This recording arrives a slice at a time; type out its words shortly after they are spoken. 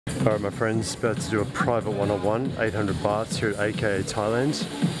Alright my friends, about to do a private one-on-one, 800 bahts here at AKA Thailand.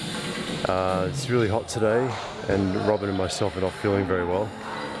 It's really hot today and Robyn and myself are not feeling very well.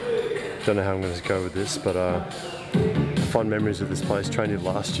 Don't know how I'm going to go with this, but fun memories of this place. Trained here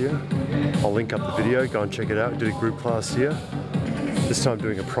last year. I'll link up the video, go and check it out. Did a group class here. This time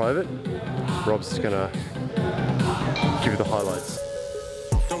doing a private. Rob's going to give you the highlights.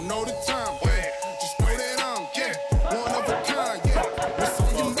 Don't know the time, just know that I'm, one of a kind, what's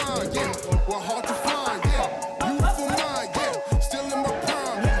on your mind, we're hard to find, youthful mind, still in my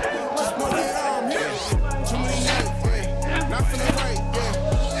prime, just know that I'm here. Too many nights, not feeling right,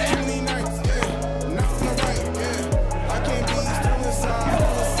 too many nights, not feeling right, I can't be still inside,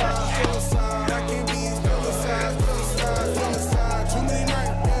 I can't be still inside, too many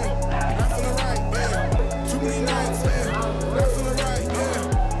nights, not feeling right, too many nights, not feeling right.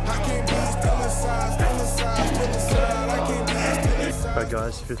 Alright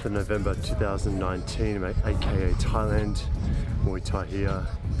guys, 5th of November 2019, I'm at AKA Thailand, Muay Thai here,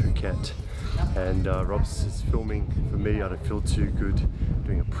 Phuket, and Rob's is filming for me. I don't feel too good,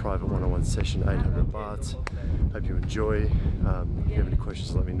 doing a private one-on-one session, 800 bahts. Hope you enjoy. If you have any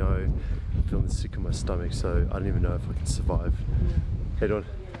questions, let me know. I'm feeling sick in my stomach, so I don't even know if I can survive. Hey Don,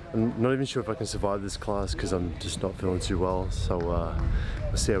 I'm not even sure if I can survive this class because I'm just not feeling too well, so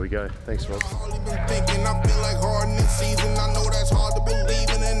we'll see how we go. Thanks Rob. I feel like hard in this season. I know that's hard to believe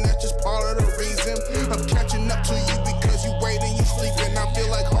in, and that's just part of the reason. I'm catching up to you because you wait and you sleeping. I feel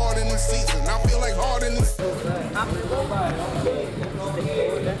like hard in the season. I feel like hard in the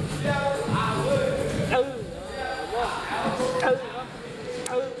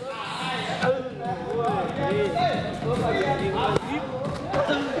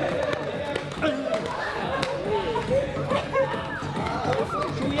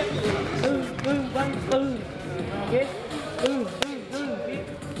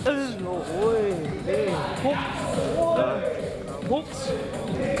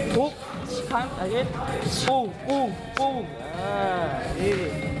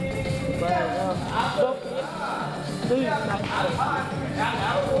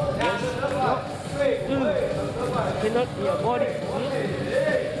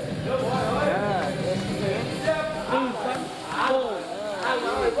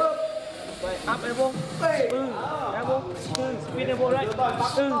up elbow, elbow, spin elbow right,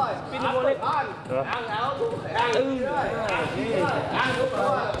 spin elbow left,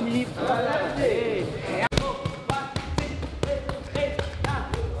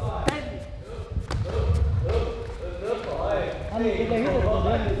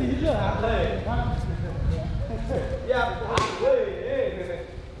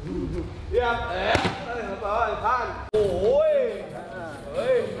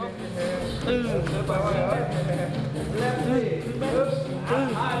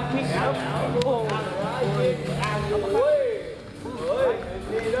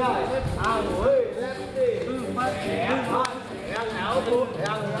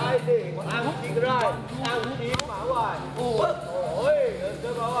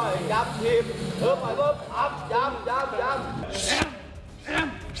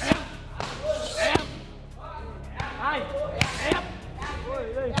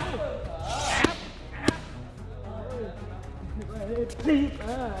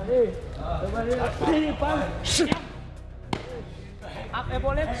 up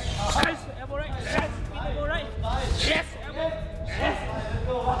elbow left, elbow right, spin elbow right, yes, elbow, yes,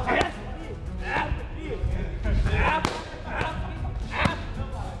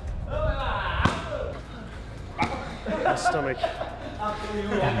 My stomach.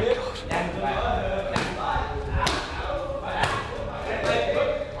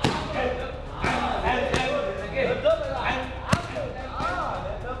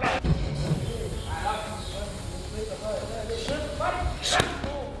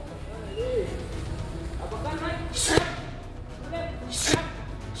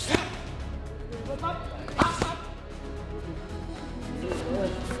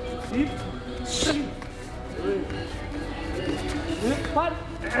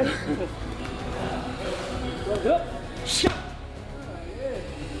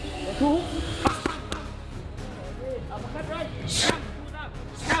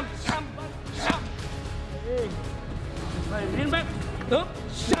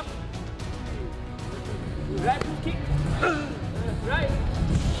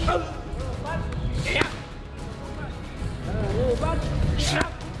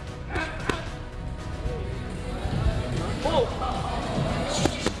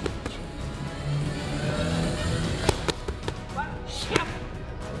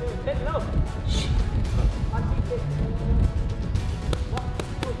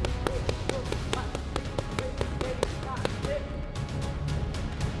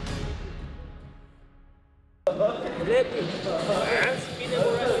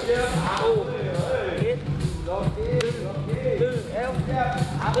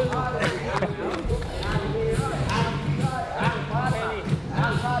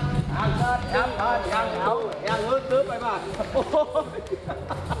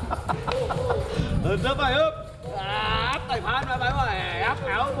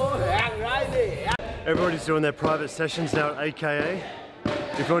 Everybody's doing their private sessions now at AKA.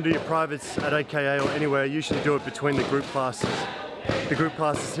 If you want to do your privates at AKA or anywhere, you usually do it between the group classes. The group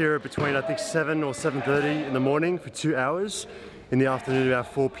classes here are between I think 7 or 7:30 in the morning for 2 hours. In the afternoon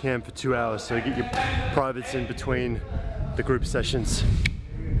about 4 PM for 2 hours. So you get your privates in between the group sessions.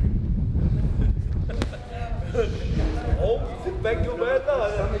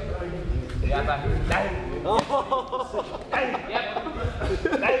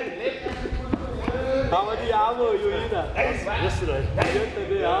 How many hours were you in? Yesterday.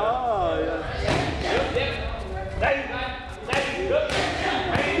 Yesterday. Oh, yeah.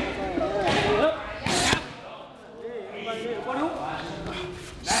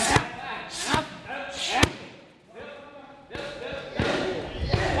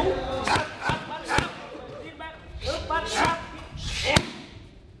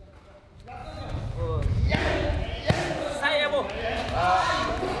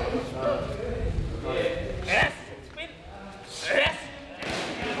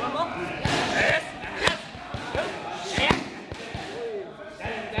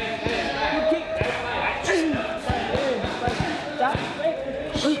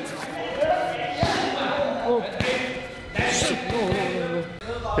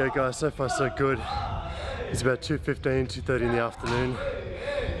 Yeah guys, so far so good. It's about 2:15, 2:30 in the afternoon.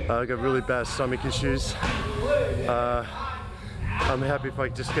 I got really bad stomach issues. I'm happy if I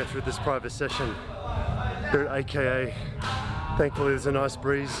can just get through this private session here at AKA. Thankfully there's a nice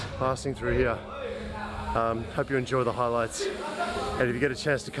breeze passing through here. Hope you enjoy the highlights. And if you get a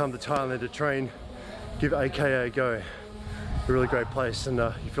chance to come to Thailand to train, give AKA a go. A really great place, and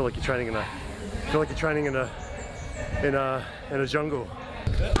you feel like you're training in a jungle.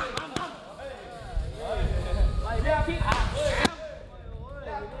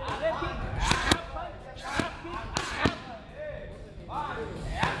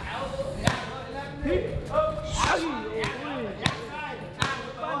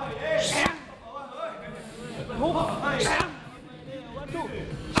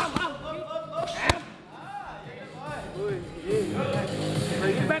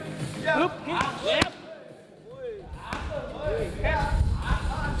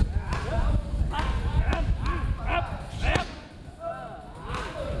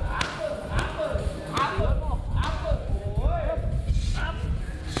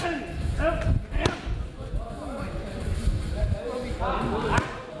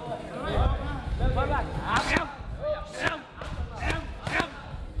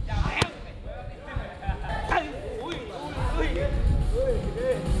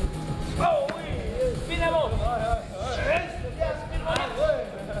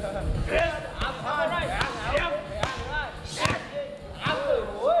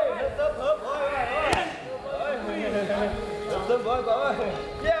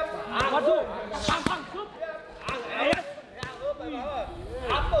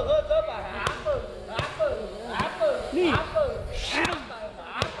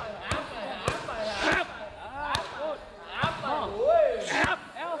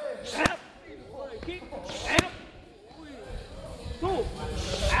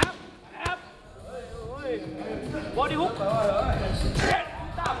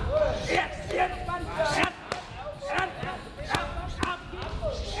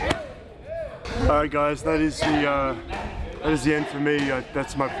 Alright guys, that is the end for me.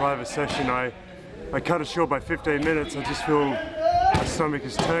 That's my private session. I cut it short by 15 minutes. I just feel my stomach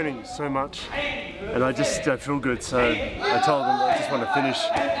is turning so much and I just don't feel good, so I told them I just want to finish.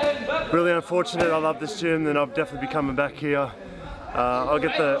 Really unfortunate. I love this gym and I'll definitely be coming back here. I'll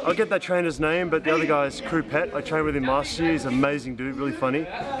get that trainer's name, but the other guy is Crew Pet. I trained with him last year. He's an amazing dude, really funny.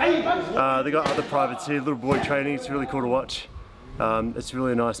 They got other privates here, little boy training. It's really cool to watch. It's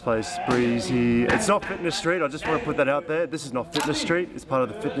really a nice place, breezy. It's not Fitness Street, I just want to put that out there. This is not Fitness Street, it's part of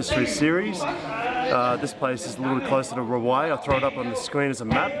the Fitness Street series. This place is a little bit closer to Robyn. I'll throw it up on the screen as a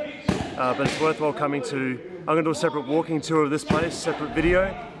map. But it's worthwhile coming to. I'm going to do a separate walking tour of this place, separate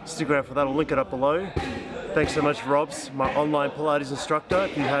video. Stick around for that, I'll link it up below. Thanks so much, Robs, my online Pilates instructor.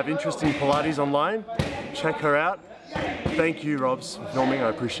 If you have interest in Pilates online, check her out. Thank you, Robs, for filming, I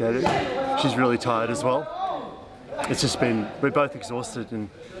appreciate it. She's really tired as well. It's just been, we're both exhausted and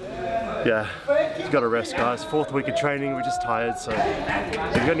yeah, you've got to rest, guys. 4th week of training, we're just tired. So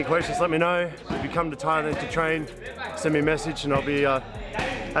if you've got any questions, let me know. If you come to Thailand to train, send me a message and I'll be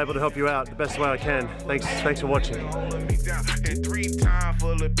able to help you out the best way I can. Thanks for watching. And 3 times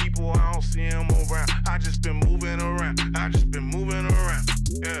full of people, I don't see them around. I just been moving around.